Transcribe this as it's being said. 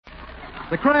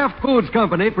The Kraft Foods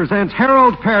Company presents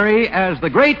Harold Perry as the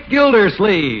Great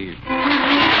Gildersleeve.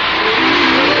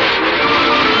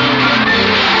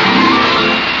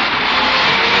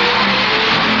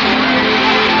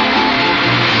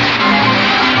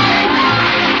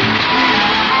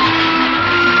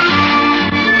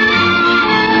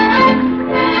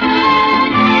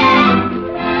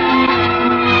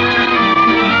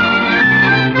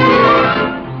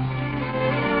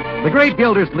 The Great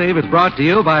Gildersleeve is brought to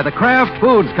you by the Kraft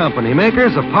Foods Company,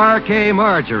 makers of Parquet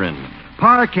margarine.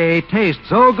 Parquet tastes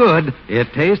so good,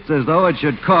 it tastes as though it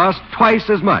should cost twice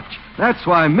as much. That's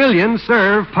why millions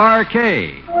serve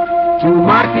Parquet. To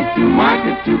market,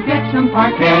 to get some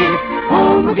Parquet.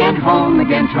 Home again,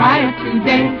 try it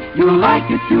today. You'll like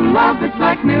it, you'll love it,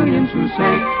 like millions who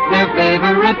say their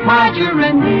favorite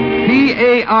margarine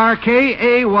is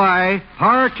Parkay,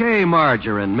 Parquet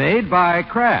margarine, made by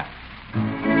Kraft.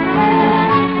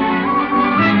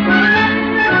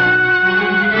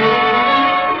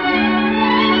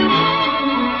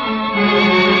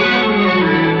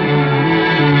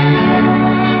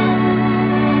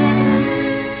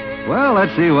 Well,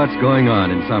 let's see what's going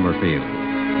on in Summerfield.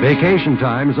 Vacation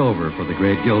time's over for the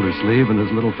great Gildersleeve and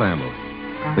his little family.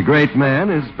 The great man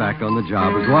is back on the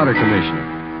job as water commissioner.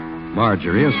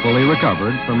 Marjorie is fully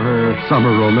recovered from her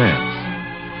summer romance.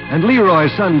 And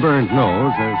Leroy's sunburned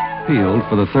nose has peeled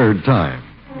for the third time.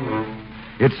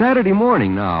 It's Saturday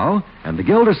morning now, and the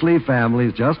Gildersleeve family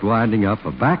is just winding up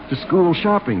a back-to-school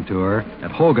shopping tour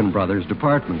at Hogan Brothers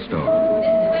department store.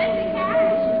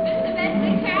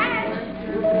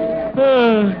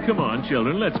 Come on,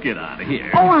 children, let's get out of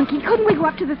here. Oh, Unky, couldn't we go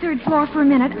up to the third floor for a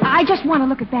minute? I just want to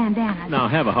look at bandanas. Now,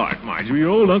 have a heart, Marjorie. Your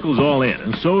old uncle's all in,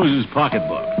 and so is his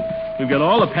pocketbook. We've got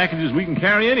all the packages we can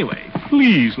carry anyway.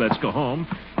 Please, let's go home.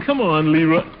 Come on,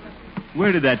 Leroy.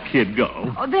 Where did that kid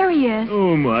go? Oh, there he is.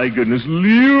 Oh, my goodness.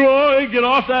 Leroy, get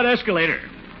off that escalator.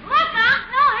 Look, Unc,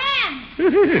 no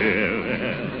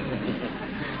hands.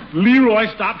 Leroy,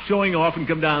 stop showing off and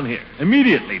come down here.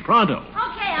 Immediately, pronto.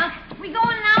 Okay, Unc. We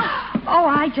going now? Oh,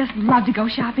 I just love to go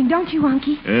shopping, don't you,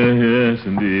 Unky? Yes,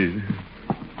 indeed.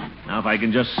 Now, if I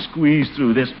can just squeeze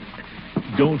through this.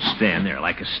 Don't stand there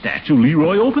like a statue.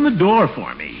 Leroy, open the door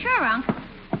for me. Sure, Unc.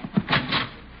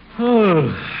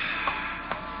 Oh.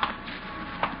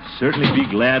 Certainly be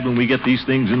glad when we get these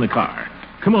things in the car.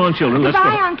 Come on, children, let's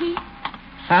Goodbye, go. Unky.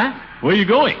 Huh? Where are you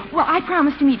going? Well, I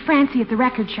promised to meet Francie at the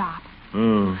record shop.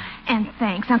 Oh. And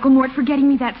thanks, Uncle Mort, for getting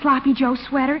me that Sloppy Joe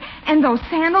sweater and those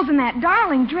sandals and that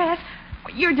darling dress.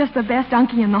 You're just the best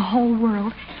Unky in the whole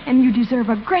world, and you deserve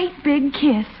a great big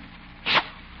kiss.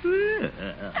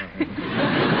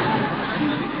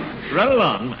 Run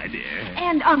along, my dear.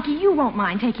 And, Unky, you won't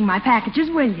mind taking my packages,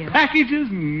 will you?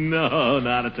 Packages? No,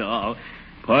 not at all.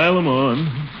 Pile them on.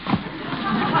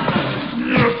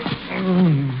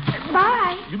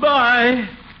 Bye. Goodbye.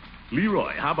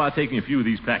 Leroy, how about taking a few of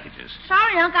these packages?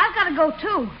 Sorry, Unc. I've got to go,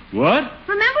 too. What?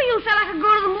 Remember you said I could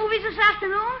go to the movies this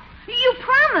afternoon? You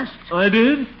promised. I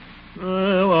did?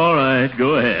 Well, all right.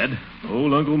 Go ahead.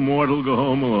 Old Uncle Mort will go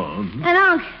home alone. And,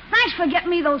 Unc, thanks for getting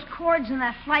me those cords and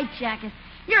that flight jacket.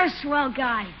 You're a swell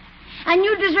guy. And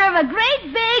you deserve a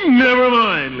great big... Never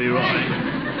mind, Leroy.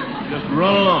 Just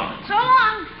run along. So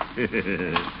long.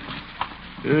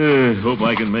 Hope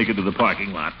I can make it to the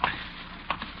parking lot.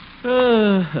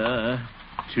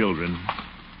 Children.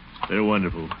 They're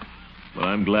wonderful. But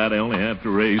I'm glad I only have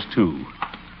to raise two.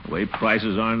 The way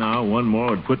prices are now, one more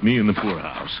would put me in the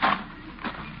poorhouse.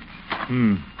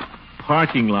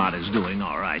 Parking lot is doing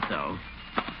all right, though.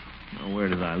 Now, where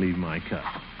did I leave my cup?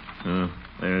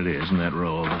 There it is, in that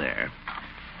row over there.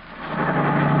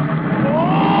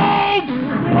 Oh!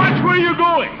 Watch where you're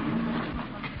going!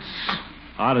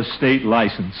 Out-of-state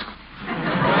license.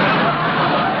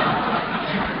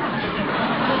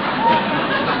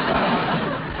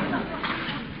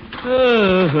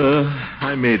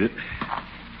 I made it.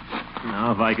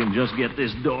 Now, if I can just get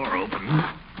this door open.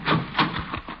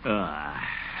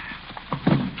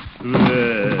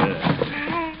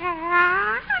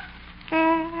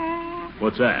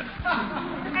 What's that?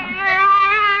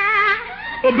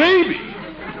 A baby!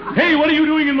 Hey, what are you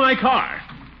doing in my car?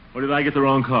 Or did I get the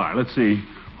wrong car? Let's see.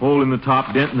 Hole in the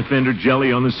top, dent in the fender,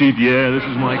 jelly on the seat. Yeah, this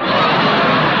is my car.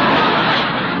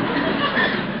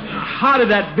 How did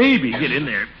that baby get in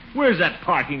there? Where's that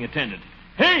parking attendant?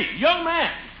 Hey, young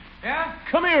man! Yeah?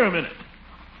 Come here a minute.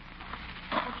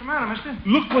 What's the matter, mister?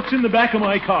 Look what's in the back of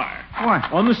my car. What?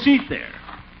 On the seat there.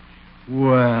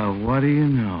 Well, what do you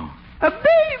know? A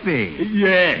baby!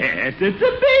 Yes, it's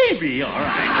a baby, all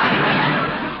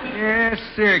right. Yes,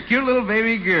 sir. Cute little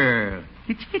baby girl.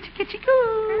 Kitty, kitty, kitty,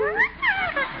 coo.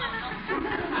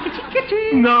 Kitty,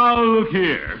 Kitty. Now, look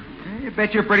here. You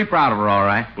bet you're pretty proud of her, all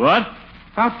right. What?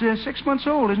 About 6 months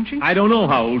old, isn't she? I don't know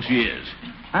how old she is.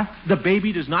 Huh? The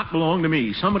baby does not belong to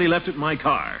me. Somebody left it in my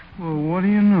car. Well, what do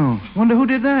you know? Wonder who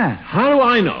did that? How do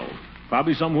I know?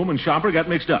 Probably some woman shopper got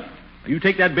mixed up. You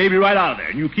take that baby right out of there,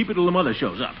 and you keep it till the mother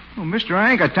shows up. Well, mister, I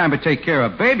ain't got time to take care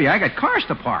of a baby. I got cars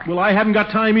to park. Well, I haven't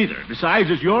got time either. Besides,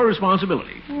 it's your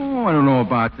responsibility. Oh, I don't know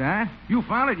about that. You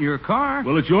found it in your car.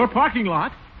 Well, it's your parking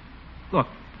lot. Look,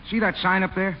 see that sign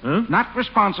up there? Huh? Not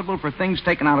responsible for things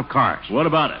taken out of cars. What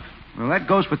about it? Well, that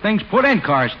goes for things put in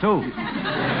cars, too.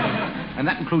 And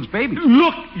that includes babies.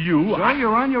 Look, you. So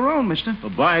you're on your own, mister.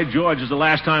 Well, by George, is the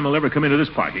last time I'll ever come into this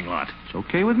parking lot. It's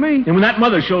okay with me. And when that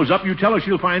mother shows up, you tell her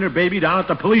she'll find her baby down at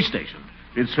the police station.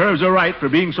 It serves her right for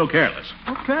being so careless.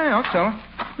 Okay, I'll tell her.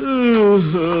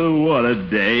 Oh, what a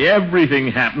day. Everything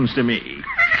happens to me.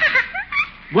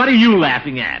 What are you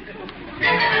laughing at?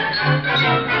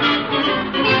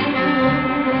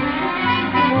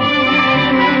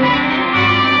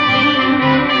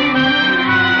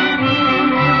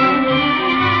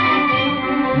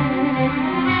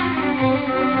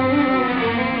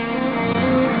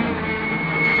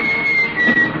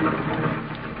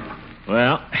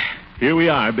 Well, here we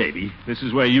are, baby. This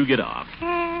is where you get off.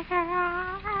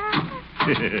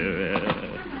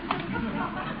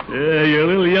 You're a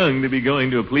little young to be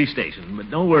going to a police station, but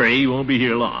don't worry, you won't be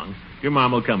here long. Your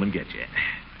mom will come and get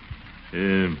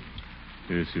you.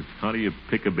 How do you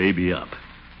pick a baby up?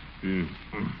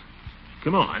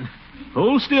 Come on.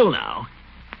 Hold still now.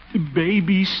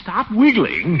 Baby, stop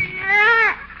wiggling.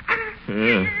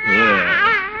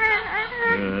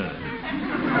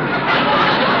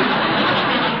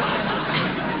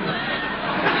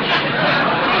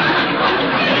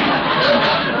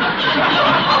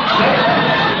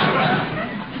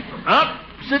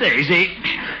 Daisy.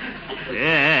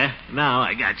 Yeah, now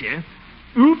I got you.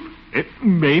 Oop.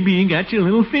 Maybe you got your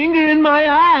little finger in my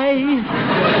eye.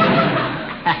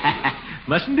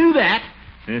 Mustn't do that.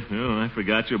 Oh, I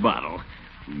forgot your bottle.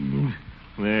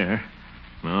 There.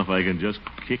 Now if I can just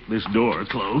kick this door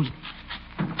closed.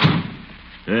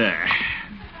 There.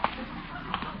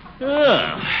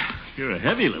 Oh, you're a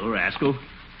heavy little rascal.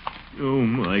 Oh,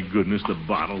 my goodness, the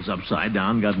bottle's upside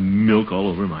down. Got milk all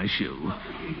over my shoe.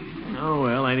 Oh,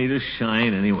 well, I need a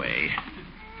shine anyway.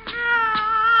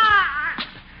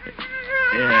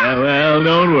 Yeah, well,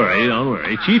 don't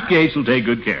worry. Chief Gates will take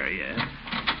good care of you.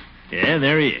 Yeah,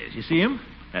 there he is. You see him?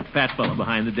 That fat fellow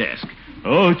behind the desk.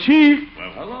 Oh, Chief.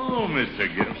 Well, hello, Mr.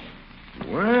 Gill.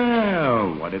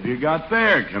 Well, what have you got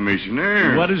there,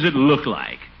 Commissioner? What does it look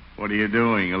like? What are you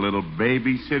doing, a little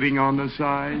baby sitting on the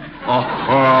side?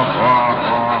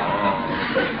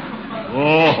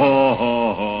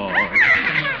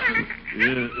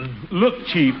 Look,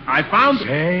 Chief, I found...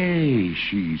 Say,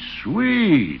 she's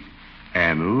sweet.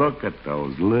 And look at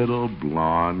those little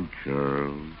blonde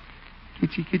curls.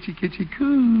 Kitchy, kitchy, kitchy,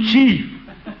 coo. Chief!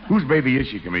 Whose baby is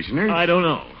she, Commissioner? I don't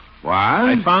know. What?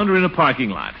 I found her in a parking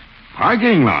lot.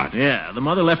 Parking lot? Yeah, the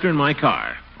mother left her in my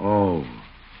car. Oh,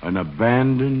 an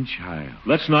abandoned child.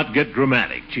 Let's not get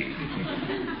dramatic, Chief.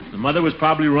 The mother was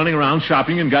probably running around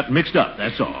shopping and got mixed up,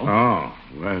 that's all. Oh,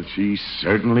 well, she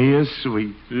certainly is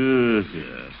sweet. Yes.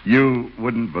 You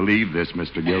wouldn't believe this,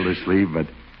 Mr. Gildersleeve, but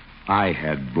I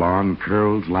had blonde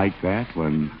curls like that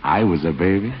when I was a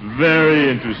baby. Very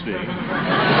interesting.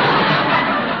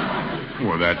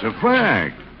 Well, that's a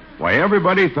fact. Why,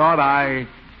 everybody thought I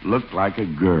looked like a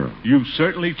girl. You've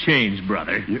certainly changed,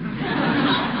 brother.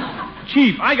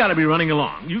 Chief, I gotta be running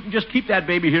along. You can just keep that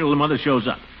baby here till the mother shows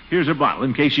up. Here's her bottle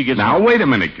in case she gets... Now, wait a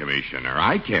minute, Commissioner.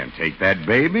 I can't take that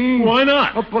baby. Why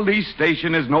not? A police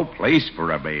station is no place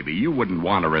for a baby. You wouldn't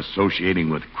want her associating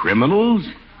with criminals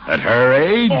at her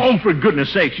age. Oh, for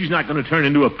goodness sake, she's not going to turn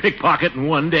into a pickpocket in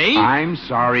one day. I'm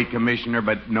sorry, Commissioner,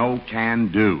 but no can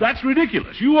do. That's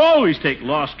ridiculous. You always take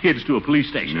lost kids to a police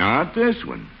station. Not this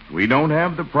one. We don't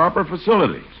have the proper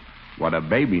facilities. What a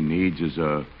baby needs is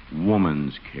a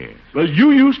woman's care. Well,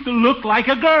 you used to look like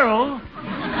a girl.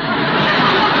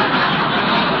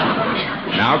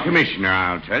 Now, Commissioner,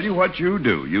 I'll tell you what you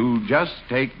do. You just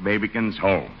take Babykins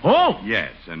home. Oh?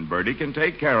 Yes, and Bertie can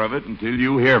take care of it until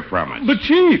you hear from us. But,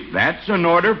 Chief... That's an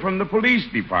order from the police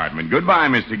department. Goodbye,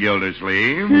 Mr.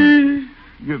 Gildersleeve.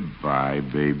 Goodbye,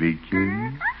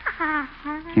 Babykins.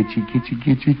 Kitchy, kitchy,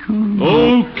 kitchy, coo.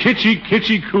 Oh, kitchy,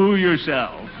 kitchy, coo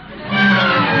yourself.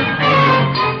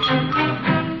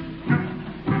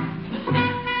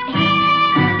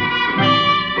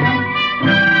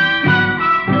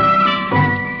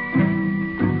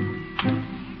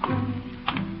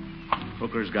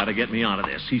 Hooker's got to get me out of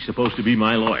this. He's supposed to be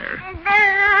my lawyer.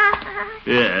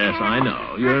 Yes, I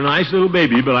know. You're a nice little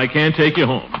baby, but I can't take you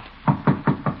home.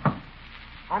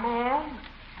 Come in.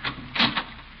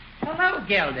 Hello,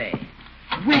 Gildy.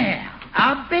 Well,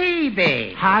 a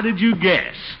baby. How did you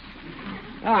guess?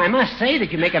 Oh, I must say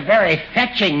that you make a very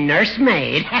fetching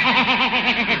nursemaid.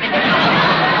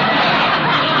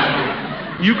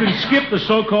 You can skip the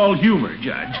so-called humor,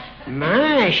 Judge.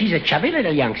 My, she's a chubby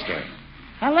little youngster.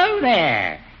 Hello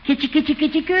there. Kitty, kitty,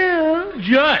 kitty, coo.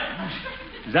 Judge,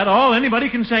 is that all anybody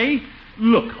can say?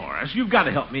 Look, Horace, you've got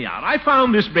to help me out. I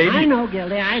found this baby. I know,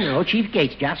 Gildy, I know. Chief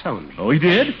Gates just phoned me. Oh, he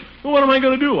did? Well, what am I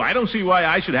going to do? I don't see why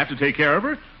I should have to take care of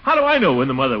her. How do I know when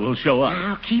the mother will show up?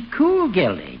 Now, keep cool,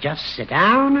 Gildy. Just sit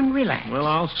down and relax. Well,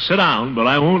 I'll sit down, but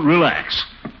I won't relax.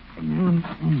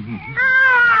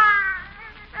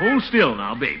 Hold still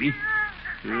now, baby.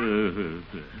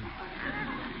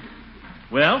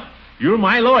 Well, you're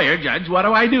my lawyer, Judge. What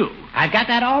do I do? I've got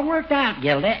that all worked out,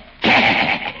 Gildy.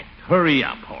 Hurry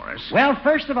up, Horace. Well,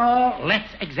 first of all,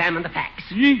 let's examine the facts.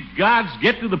 Ye gods,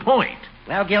 get to the point.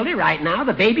 Well, Gildy, right now,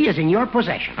 the baby is in your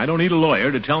possession. I don't need a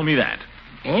lawyer to tell me that.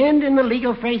 And in the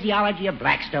legal phraseology of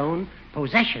Blackstone,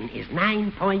 possession is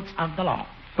 9 points of the law.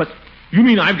 But you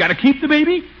mean I've got to keep the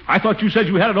baby? I thought you said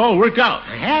you had it all worked out.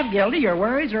 I have, Gildy. Your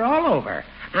worries are all over.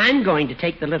 I'm going to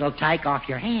take the little tyke off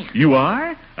your hands. You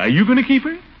are? Are you going to keep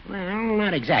her? Well,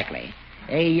 not exactly.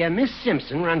 A Miss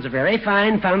Simpson runs a very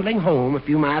fine foundling home a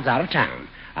few miles out of town.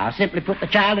 I'll simply put the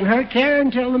child in her care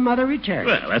until the mother returns.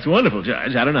 Well, that's wonderful,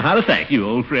 Judge. I don't know how to thank you,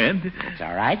 old friend. That's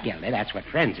all right, Gildy. That's what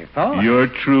friends are for. You're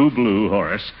true blue,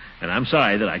 Horace. And I'm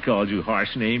sorry that I called you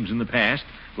harsh names in the past,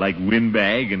 like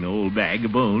windbag and old bag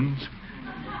of bones.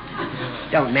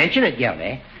 Don't mention it,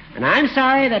 Gildy. And I'm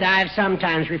sorry that I've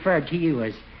sometimes referred to you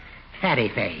as fatty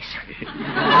face.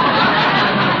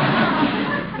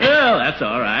 Well, that's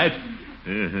all right.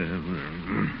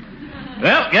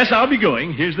 Well, guess I'll be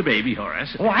going. Here's the baby,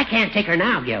 Horace. Oh, I can't take her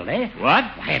now, Gildy. What?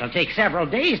 Why, it'll take several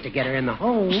days to get her in the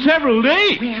home. Several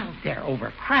days? Well, they're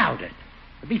overcrowded.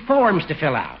 There'll be forms to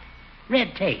fill out.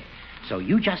 Red tape. So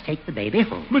you just take the baby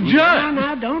home. But, Judge...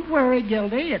 Now, don't worry,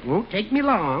 Gildy. It won't take me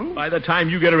long. By the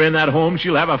time you get her in that home,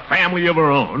 she'll have a family of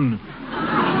her own.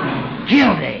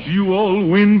 Gildy. You old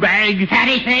windbag.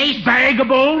 Fatty face. Bag of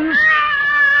bones.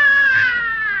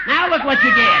 Now look what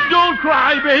you did. Don't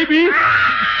cry, baby.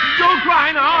 Don't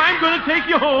cry now. I'm going to take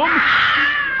you home.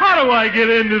 How do I get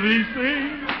into these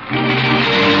things?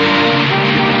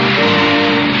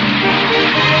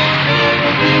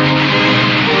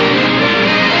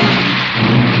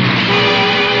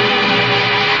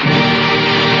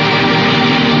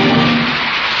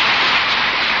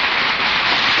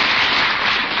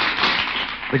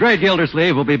 The great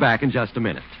Gildersleeve will be back in just a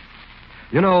minute.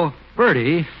 You know,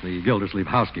 Bertie, the Gildersleeve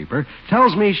housekeeper,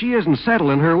 tells me she isn't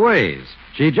settled in her ways.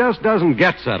 She just doesn't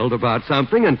get settled about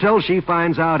something until she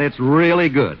finds out it's really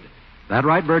good. That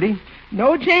right, Bertie?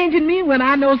 No change in me when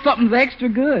I know something's extra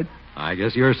good. I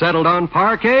guess you're settled on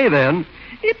parquet, then.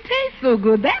 It tastes so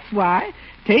good, that's why.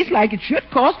 Tastes like it should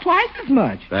cost twice as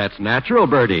much. That's natural,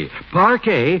 Bertie.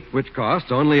 Parquet, which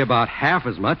costs only about half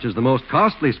as much as the most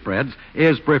costly spreads,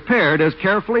 is prepared as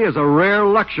carefully as a rare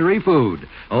luxury food.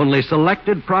 Only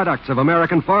selected products of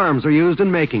American farms are used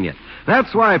in making it.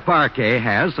 That's why parquet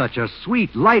has such a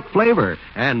sweet, light flavor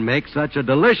and makes such a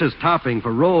delicious topping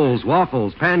for rolls,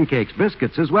 waffles, pancakes,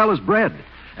 biscuits, as well as bread.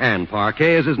 And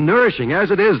parquet is as nourishing as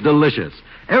it is delicious.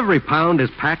 Every pound is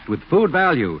packed with food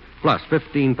value, plus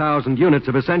 15,000 units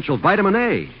of essential vitamin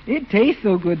A. It tastes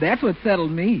so good, that's what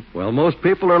settled me. Well, most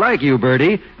people are like you,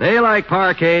 Bertie. They like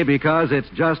parquet because it's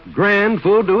just grand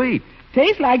food to eat.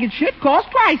 Tastes like it should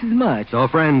cost twice as much. So,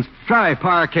 friends, try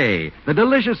parquet, the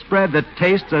delicious spread that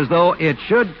tastes as though it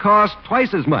should cost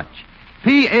twice as much.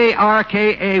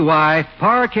 Parkay,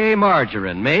 parquet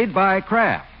margarine, made by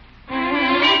Kraft.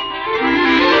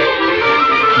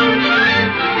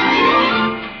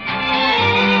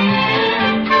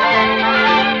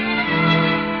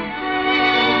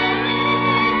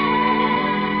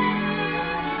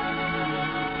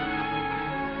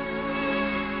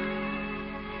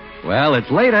 Well, it's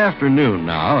late afternoon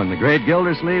now, and the great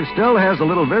Gildersleeve still has a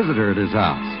little visitor at his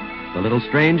house. The little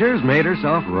stranger's made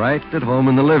herself right at home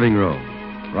in the living room.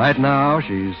 Right now,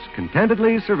 she's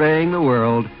contentedly surveying the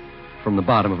world from the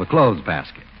bottom of a clothes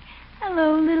basket.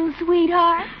 Hello, little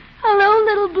sweetheart. Hello,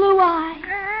 little blue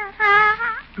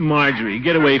eye. Marjorie,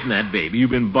 get away from that baby. You've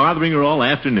been bothering her all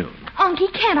afternoon.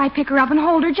 Unky, can't I pick her up and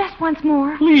hold her just once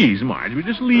more? Please, Marjorie,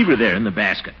 just leave her there in the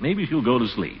basket. Maybe she'll go to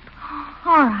sleep.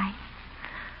 All right.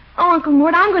 Oh, Uncle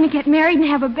Mort, I'm going to get married and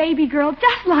have a baby girl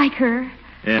just like her.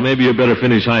 Yeah, maybe you better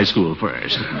finish high school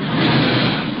first.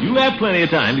 You'll have plenty of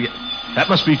time to get... That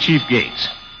must be Chief Gates.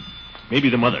 Maybe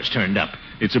the mother's turned up.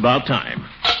 It's about time.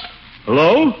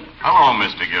 Hello? Hello,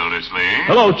 Mr. Gildersleeve.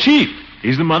 Hello, Chief.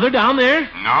 Is the mother down there?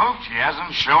 No, she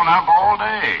hasn't shown up all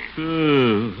day. Uh,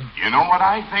 You know what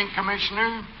I think,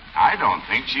 Commissioner? I don't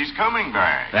think she's coming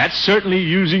back. that's certainly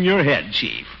using your head,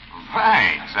 Chief.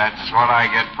 Thanks. That's what I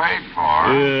get paid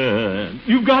for.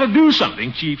 You've got to do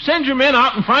something, Chief. Send your men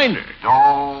out and find her.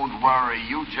 Don't worry.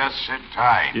 You just sit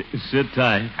tight. Sit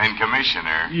tight. And,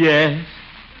 Commissioner, Yes.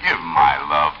 give my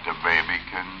love to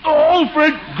Babykins. Oh,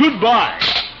 Fred, goodbye.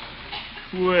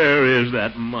 Where is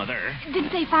that mother?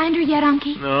 Didn't they find her yet,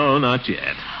 Unky? No, not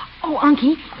yet. Oh,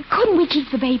 Unky, couldn't we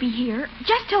keep the baby here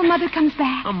just till Mother comes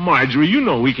back? Marjorie, you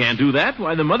know we can't do that.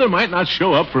 Why, the mother might not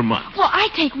show up for months. Well, I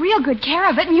take real good care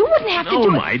of it, and you wouldn't have to No, do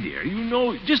it. my dear, you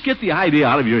know, just get the idea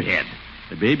out of your head.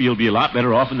 The baby will be a lot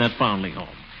better off in that foundling home.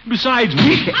 Besides,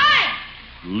 we can...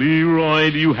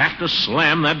 Leroy, do you have to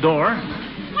slam that door?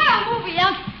 What a movie,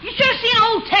 Unc. You should have seen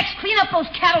old Tex clean up those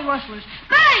cattle rustlers.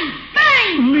 Bang!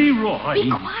 Bang! Leroy. Be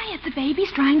quiet. The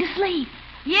baby's trying to sleep.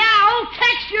 Yeah, old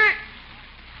Tex, you're...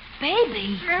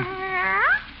 Baby? Gee,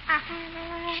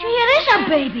 it is a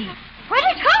baby. Where'd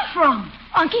it come from?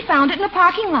 Unky found it in the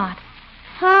parking lot.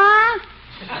 Huh?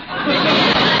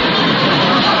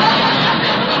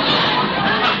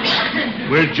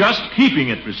 We're just keeping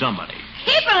it for somebody.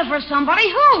 Keeping it for somebody.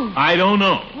 Who? I don't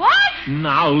know. What?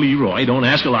 Now, Leroy, don't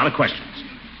ask a lot of questions.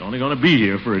 It's only going to be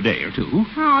here for a day or two.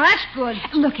 Oh, that's good.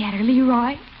 Look at her,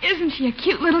 Leroy. Isn't she a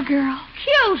cute little girl?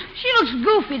 Cute. She looks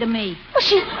goofy to me. Well,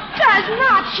 she does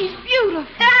not. She's beautiful.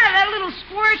 That little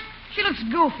squirt, she looks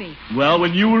goofy. Well,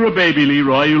 when you were a baby,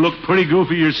 Leroy, you looked pretty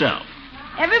goofy yourself.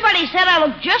 Everybody said I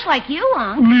look just like you,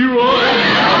 Unc. Leroy!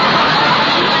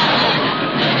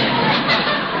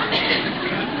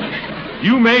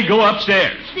 You may go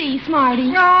upstairs. See, Smarty.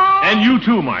 No. And you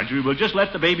too, Marjorie. We'll just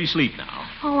let the baby sleep now.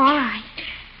 Oh, all right.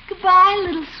 Goodbye,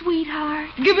 little sweetheart.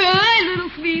 Goodbye,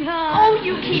 little sweetheart. Oh,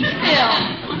 you keep still.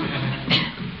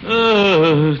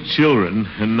 Children.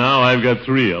 And now I've got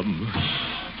 3 of them.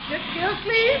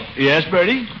 Gildersleeve? Yes,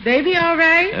 Bertie? Baby all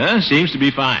right? Seems to be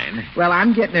fine. Well,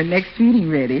 I'm getting her next feeding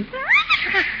ready.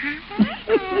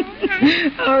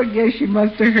 Oh, guess she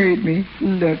must have heard me.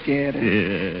 Look at her.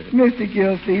 Yeah. Mr.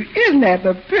 Gildersleeve, isn't that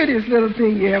the prettiest little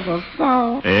thing you ever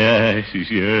saw? Yeah, she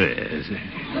sure is.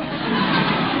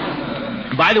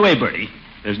 By the way, Bertie,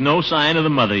 there's no sign of the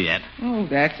mother yet. Oh,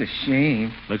 that's a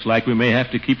shame. Looks like we may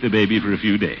have to keep the baby for a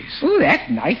few days. Oh, that's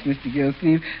nice, Mr.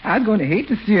 Gildersleeve. I was going to hate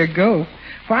to see her go. As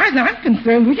far as I'm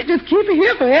concerned, we should just keep her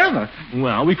here forever.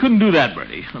 Well, we couldn't do that,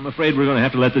 Bertie. I'm afraid we're going to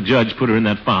have to let the judge put her in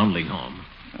that foundling home.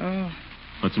 Oh.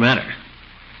 What's the matter?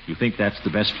 You think that's the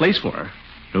best place for her,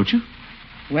 don't you?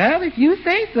 Well, if you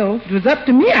say so. If it was up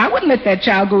to me, I wouldn't let that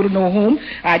child go to no home.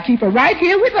 I'd keep her right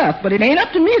here with us. But it ain't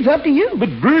up to me. It's up to you.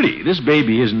 But, Bertie, this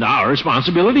baby isn't our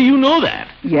responsibility. You know that.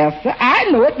 Yes, sir. I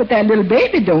know it, but that little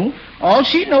baby don't. All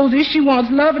she knows is she wants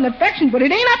love and affection, but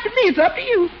it ain't up to me. It's up to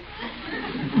you.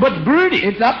 But, Bertie...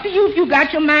 It's up to you. If you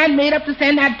got your mind made up to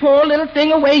send that poor little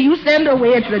thing away, you send her away.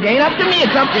 It ain't up to me.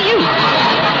 It's up to you.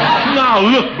 Now,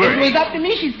 look, If Bertie. it was up to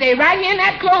me, she'd stay right here in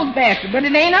that clothes basket, but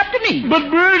it ain't up to me. But,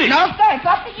 Bertie... No, sir. It's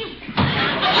up to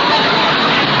you.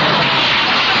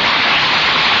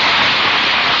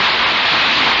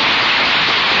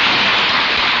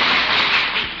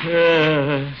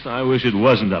 I wish it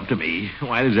wasn't up to me.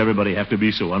 Why does everybody have to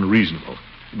be so unreasonable?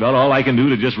 About all I can do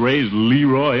to just raise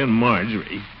Leroy and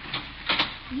Marjorie.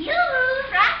 You,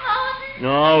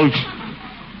 Throckmorton.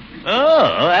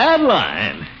 Oh,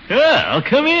 Adeline. Well,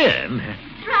 come in.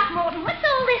 Throckmorton, what's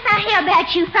all this I hear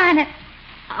about you finding?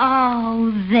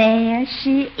 Oh, there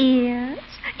she is,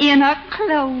 in a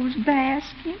clothes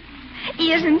basket.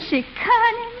 Isn't she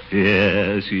cunning?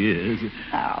 Yes, she is.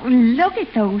 Oh, look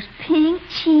at those pink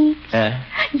cheeks.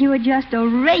 You're just a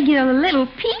regular little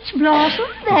peach blossom.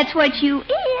 That's what you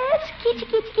is. Kitty,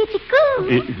 kitty, kitty,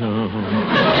 coo.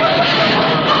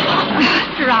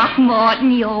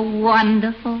 Throckmorton, you're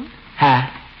wonderful. Huh?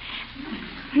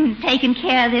 Taking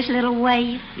care of this little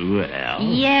waif. Well.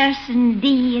 Yes,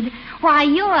 indeed. Why,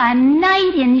 you're a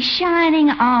knight in shining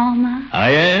armor. I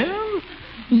am?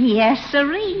 Yes,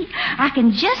 sirree. I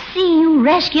can just see you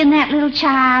rescuing that little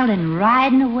child and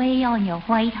riding away on your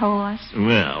white horse.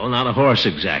 Well, not a horse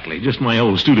exactly. Just my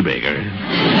old Studebaker.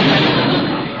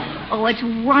 Oh, it's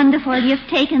wonderful you've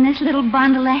taken this little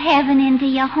bundle of heaven into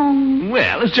your home.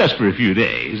 Well, it's just for a few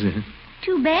days.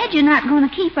 Too bad you're not going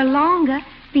to keep her longer.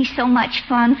 Be so much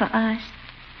fun for us.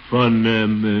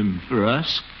 Fun, for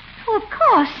us? Oh, of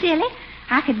course, silly.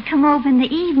 I could come over in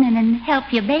the evening and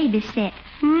help you babysit.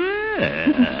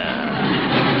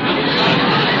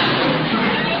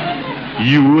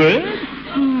 You would?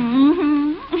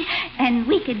 Mm-hmm. And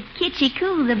we we could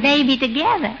kitschy-coo the baby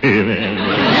together.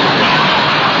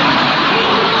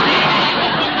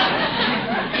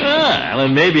 Well,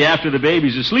 and maybe after the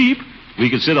baby's asleep, we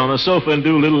could sit on the sofa and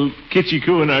do a little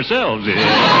kitschy-cooing ourselves.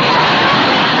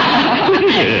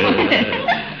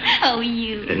 Oh,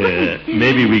 you.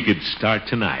 Maybe we could start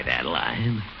tonight,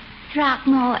 Adeline.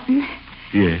 Throckmorton,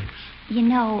 Yes. you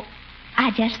know,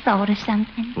 I just thought of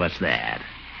something. What's that?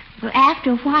 Well,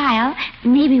 after a while,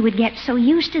 maybe we'd get so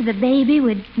used to the baby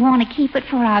we'd want to keep it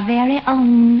for our very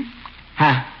own.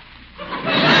 Huh?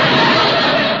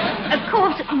 Of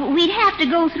course, we'd have to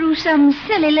go through some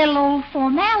silly little old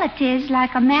formalities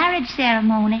like a marriage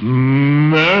ceremony.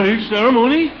 Marriage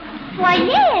ceremony? Why,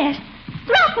 yes.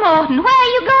 Throckmorton, where are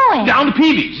you going? Down to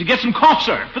Peavy's to get some cough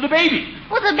syrup for the baby.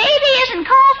 Well, the baby isn't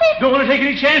coughing. Don't want to take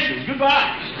any chances.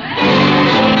 Goodbye.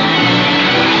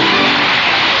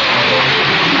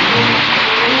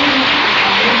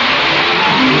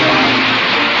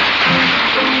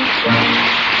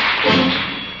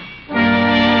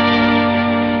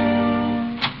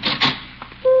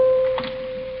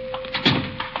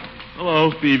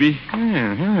 Hello, Phoebe. Oh,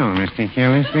 hello, Mr.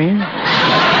 Gildersleeve.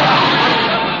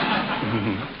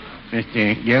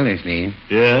 Mr. Gildersleeve.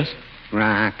 Yes?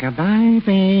 Rock-a-bye,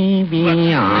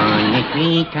 baby, on the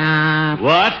treetop.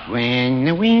 What? When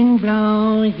the wind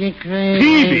blows the cradle.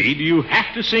 Peavy, do you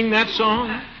have to sing that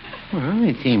song? Well,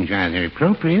 it seems rather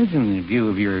appropriate in view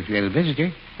of your little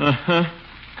visitor. Uh-huh.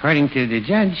 According to the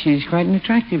judge, she's quite an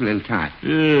attractive little tot.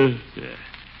 Yeah.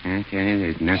 I tell you,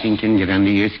 there's nothing can get under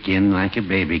your skin like a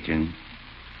babykin.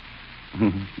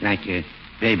 Like a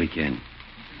babykin.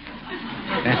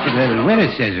 That's a little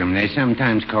witticism. They're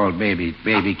sometimes called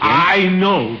babykin. I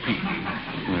know, Peavy.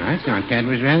 Well, I thought that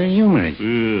was rather humorous.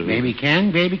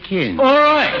 Babykin, babykin. All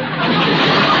right.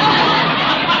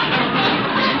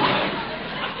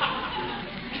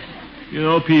 You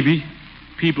know, Peavy,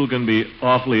 people can be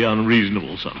awfully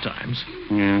unreasonable sometimes.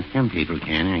 Yeah, some people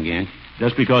can, I guess.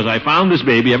 Just because I found this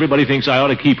baby, everybody thinks I ought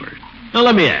to keep her. Now,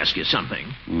 let me ask you something.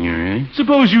 All right.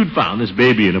 Suppose you'd found this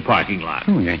baby in a parking lot.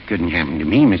 Oh, that couldn't happen to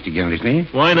me, Mr.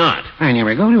 Gildersleeve. Why not? I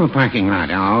never go to a parking lot.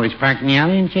 I always park in the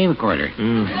alley and shave a quarter.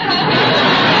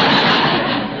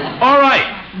 All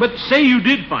right, but say you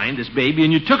did find this baby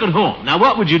and you took it home. Now,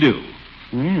 what would you do?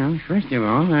 Well, first of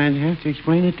all, I'd have to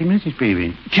explain it to Mrs.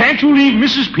 Peavy. Can't you leave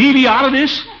Mrs. Peavy out of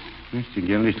this? Mr.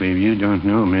 Gildersleeve, you don't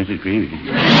know Mrs. Peavy.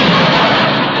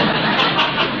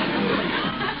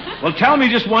 Well, tell me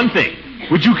just one thing.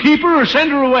 Would you keep her or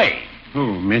send her away?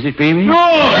 Who, Mrs. Peavy? No!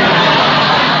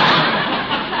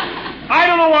 I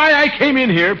don't know why I came in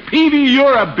here. Peavy,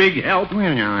 you're a big help.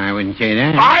 Well, no, I wouldn't say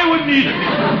that. I wouldn't either.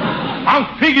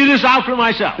 I'll figure this out for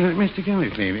myself. Mr.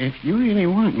 Gildersleeve, if you really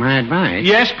want my advice...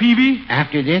 Yes, Peavy?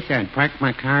 After this, I'd park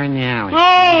my car in the alley.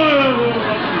 Oh!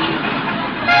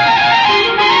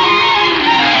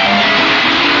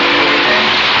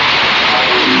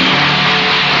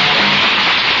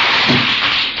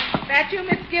 That you,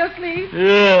 Miss Gildersleeve?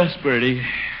 Yes, Bertie.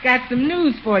 Got some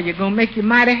news for you. Gonna make you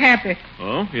mighty happy.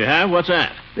 Oh, you have? What's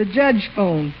that? The judge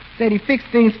phoned. Said he fixed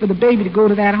things for the baby to go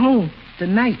to that home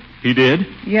tonight. He did?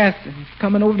 Yes, sir. He's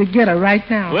coming over to get her right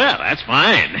now. Well, that's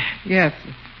fine. Yes,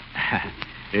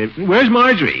 sir. Where's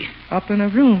Marjorie? Up in her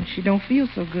room. She don't feel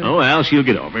so good. Oh, well, she'll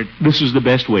get over it. This is the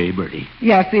best way, Bertie.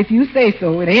 Yes, if you say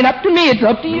so. It ain't up to me. It's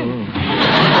up to you. Oh.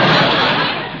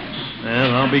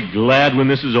 Well, I'll be glad when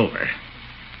this is over.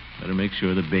 Better make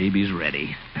sure the baby's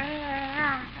ready.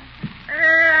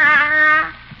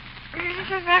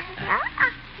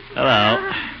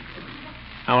 Hello.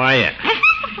 How are you?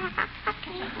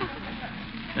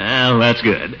 Well, that's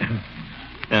good.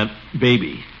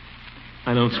 Baby,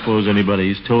 I don't suppose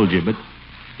anybody's told you, but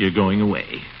you're going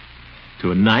away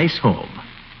to a nice home.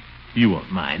 You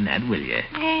won't mind that, will you?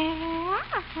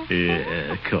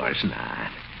 Of course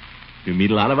not. You'll meet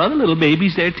a lot of other little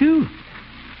babies there, too.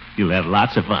 You'll have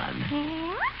lots of fun.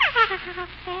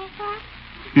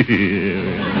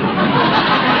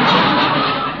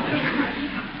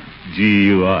 Gee,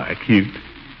 you are cute.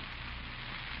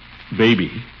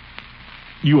 Baby,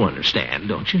 you understand,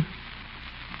 don't you?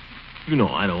 You know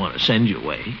I don't want to send you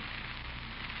away.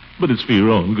 But it's for your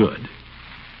own good.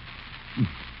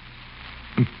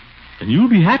 And you'll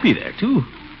be happy there, too.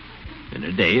 In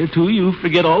a day or two, you'll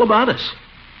forget all about us.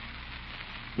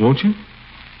 Won't you?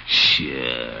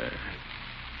 Sure.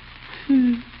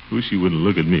 Wish you wouldn't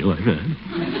look at me like that.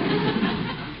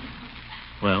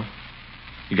 Well,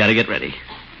 you gotta get ready.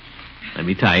 Let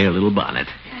me tie your little bonnet.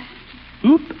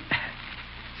 Oop.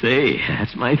 Say,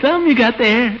 that's my thumb you got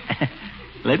there.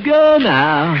 Let go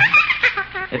now.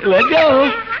 Let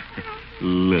go.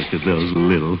 Look at those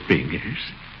little fingers.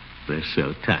 they're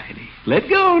so tiny. Let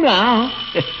go now.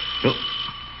 Oh,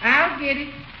 I'll get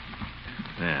it.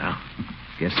 well,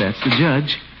 guess that's the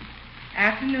judge.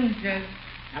 Afternoon, Judge.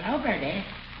 Hello, Bertie.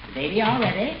 The baby all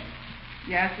ready?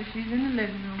 Yes, sir, she's in the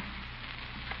living room.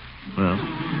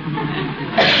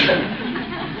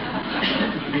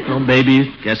 Well,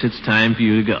 baby, guess it's time for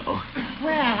you to go.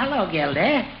 Well, hello,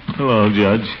 Gildy. Hello,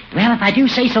 Judge. Well, if I do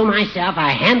say so myself,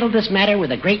 I handled this matter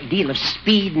with a great deal of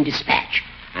speed and dispatch.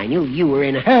 I knew you were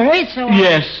in a hurry, so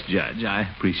Yes, Judge, I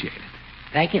appreciate it.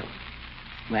 Thank you.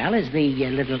 Well, is the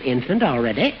little infant all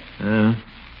ready?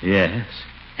 Yes.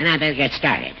 Then I better get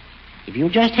started. If you'll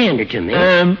just hand her to me.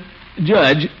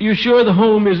 Judge, you're sure the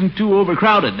home isn't too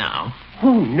overcrowded now?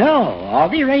 Oh, no. All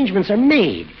the arrangements are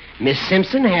made. Miss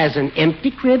Simpson has an empty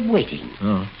crib waiting.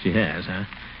 Oh, she has, huh?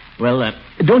 Well,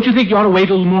 don't you think you ought to wait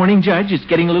till morning, Judge? It's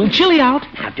getting a little chilly out.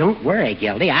 Now, don't worry,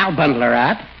 Gildy. I'll bundle her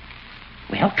up.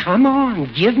 Well, come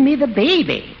on. Give me the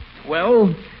baby.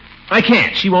 Well, I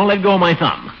can't. She won't let go of my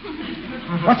thumb.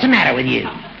 What's the matter with you?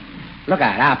 Look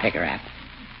out. I'll pick her up.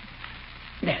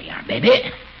 There you are,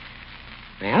 baby.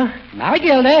 Well, bye,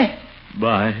 Gildy.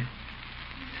 Bye.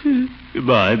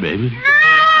 Goodbye, baby.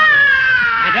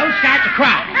 Now, don't start to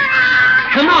cry.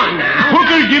 Come on, now.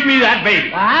 Hooker, give me that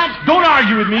baby. What? Don't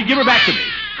argue with me. Give her back to me.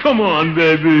 Come on,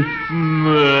 baby.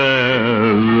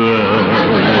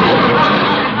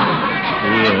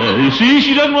 You see,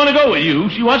 she doesn't want to go with you.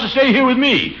 She wants to stay here with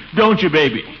me. Don't you,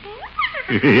 baby?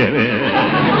 But,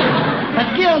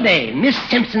 Gildy, Miss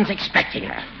Simpson's expecting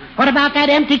her. What about that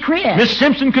empty crib? Miss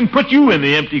Simpson can put you in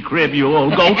the empty crib, you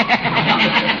old goat.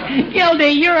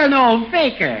 Gildy, you're an old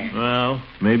faker. Well,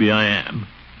 maybe I am.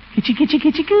 Kitchy, kitchy,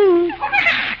 kitchy, coo.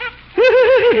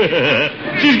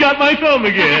 She's got my thumb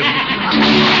again.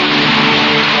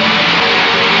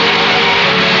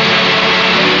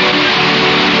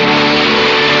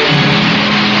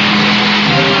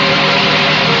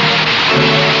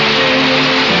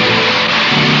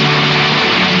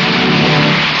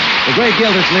 The great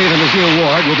Gildersleeve and his new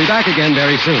ward will be back again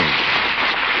very soon.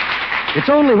 It's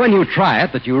only when you try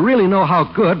it that you really know how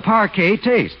good parquet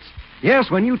tastes.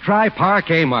 Yes, when you try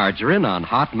parquet margarine on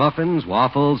hot muffins,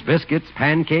 waffles, biscuits,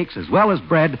 pancakes, as well as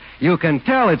bread, you can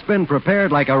tell it's been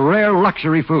prepared like a rare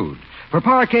luxury food. For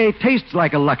parquet tastes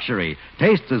like a luxury,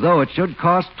 tastes as though it should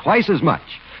cost twice as much.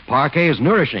 Parquet is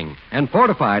nourishing and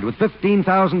fortified with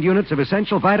 15,000 units of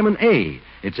essential vitamin A.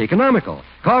 It's economical,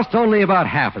 costs only about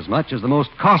half as much as the most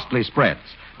costly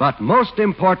spreads. But most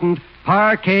important,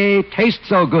 parquet tastes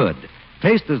so good.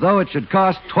 Tastes as though it should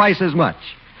cost twice as much.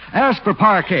 Ask for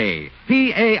Parquet,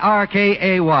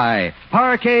 Parkay,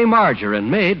 Parquet margarine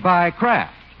made by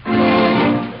Kraft.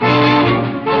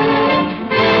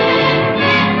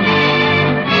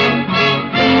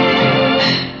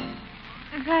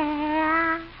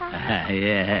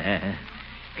 Yeah.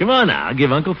 Come on now,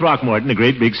 give Uncle Throckmorton a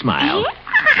great big smile.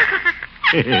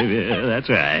 That's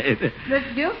right.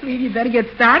 Mr. Gildersleeve, you better get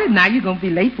started now. You're going to be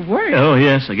late for work. Oh,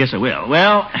 yes, I guess I will.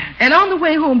 Well... And on the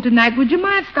way home tonight, would you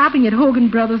mind stopping at Hogan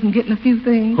Brothers and getting a few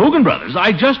things? Hogan Brothers?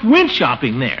 I just went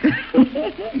shopping there.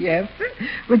 Yes, sir.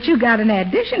 But you got an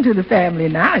addition to the family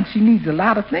now, and she needs a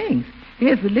lot of things.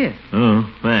 Here's the list. Oh,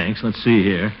 thanks. Let's see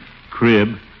here.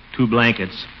 Crib, 2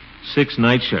 blankets, 6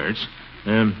 nightshirts,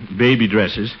 baby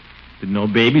dresses. Didn't know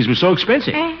babies were so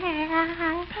expensive.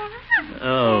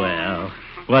 Oh, well,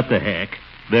 what the heck?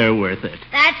 They're worth it.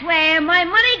 That's where my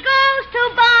money goes to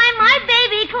buy my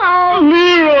baby clothes.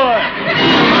 Leroy!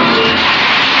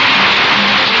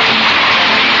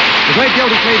 The Great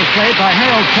Gildersleeve is played by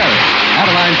Harold Perry.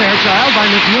 Adeline Fairchild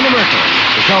by Miss Una Merkel.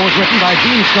 The show was written by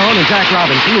Gene Stone and Jack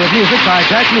Robinson with music by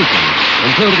Jack Newton.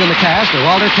 Included in the cast are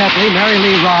Walter Tetley, Mary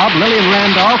Lee Robb, Lillian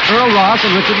Randolph, Earl Ross,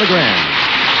 and Richard LeGrand.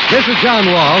 This is John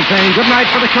Wall saying good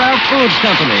night for the Kraft Foods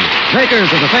Company,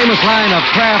 makers of the famous line of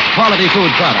Kraft quality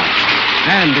food products.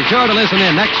 And be sure to listen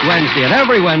in next Wednesday and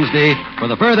every Wednesday for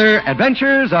the further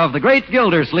adventures of the Great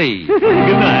Gildersleeve. Good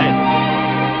night.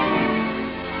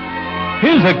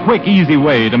 Here's a quick, easy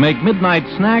way to make midnight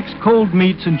snacks, cold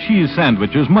meats, and cheese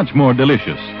sandwiches much more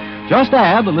delicious. Just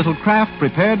add a little Kraft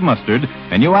prepared mustard,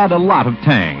 and you add a lot of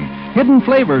tang. Hidden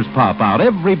flavors pop out.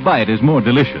 Every bite is more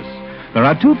delicious. There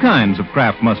are 2 kinds of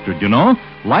Kraft mustard, you know.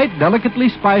 Light, delicately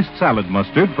spiced salad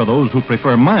mustard for those who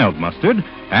prefer mild mustard,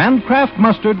 and Kraft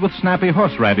mustard with snappy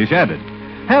horseradish added.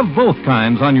 Have both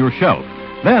kinds on your shelf.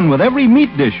 Then, with every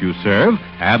meat dish you serve,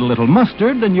 add a little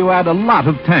mustard and you add a lot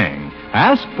of tang.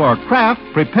 Ask for Kraft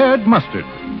prepared mustard.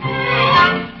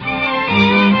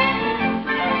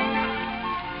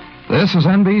 This is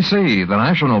NBC, the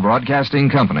national broadcasting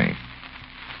company.